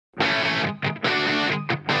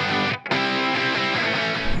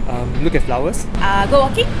look at flowers. Go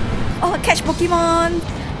walking or catch Pokemon.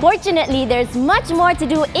 Fortunately, there's much more to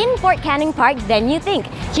do in Fort Canning Park than you think.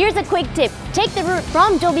 Here's a quick tip. Take the route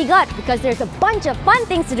from Dhoby-Ghat because there's a bunch of fun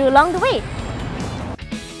things to do along the way.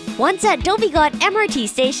 Once at Dhoby-Ghat MRT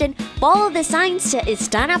station, follow the signs to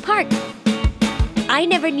Istana Park. I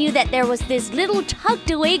never knew that there was this little tucked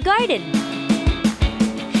away garden.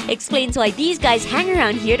 Explains why these guys hang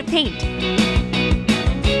around here to paint.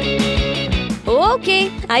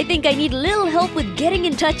 Okay, I think I need a little help with getting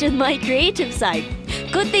in touch with my creative side.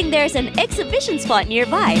 Good thing there's an exhibition spot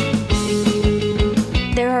nearby.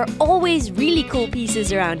 There are always really cool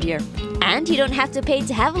pieces around here. And you don't have to pay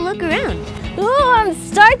to have a look around. Oh, I'm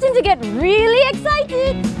starting to get really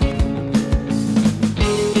excited!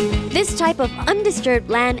 This type of undisturbed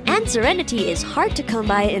land and serenity is hard to come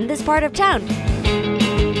by in this part of town.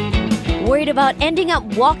 Worried about ending up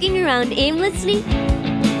walking around aimlessly?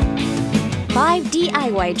 5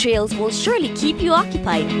 DIY trails will surely keep you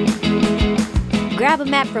occupied. Grab a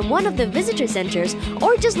map from one of the visitor centers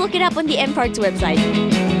or just look it up on the MParks website.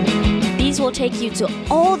 These will take you to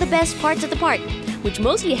all the best parts of the park, which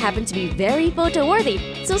mostly happen to be very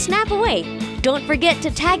photo-worthy, so snap away. Don't forget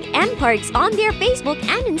to tag MParks on their Facebook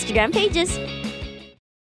and Instagram pages.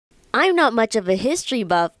 I'm not much of a history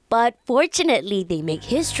buff, but fortunately they make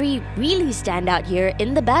history really stand out here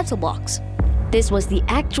in the battle box. This was the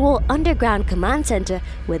actual underground command center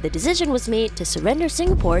where the decision was made to surrender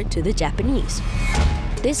Singapore to the Japanese.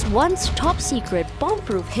 This once top-secret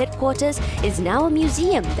bomb-proof headquarters is now a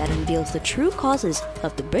museum that unveils the true causes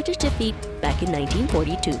of the British defeat back in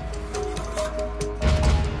 1942.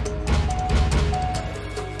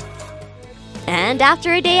 And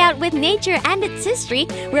after a day out with nature and its history,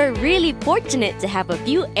 we're really fortunate to have a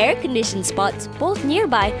few air-conditioned spots both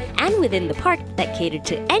nearby and within the park that cater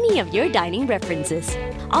to any of your dining preferences.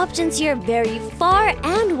 Options here vary far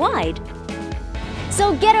and wide.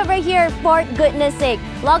 So get over here for goodness sake.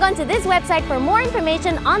 Log on to this website for more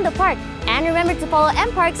information on the park. And remember to follow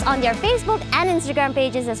MParks on their Facebook and Instagram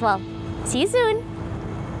pages as well. See you soon!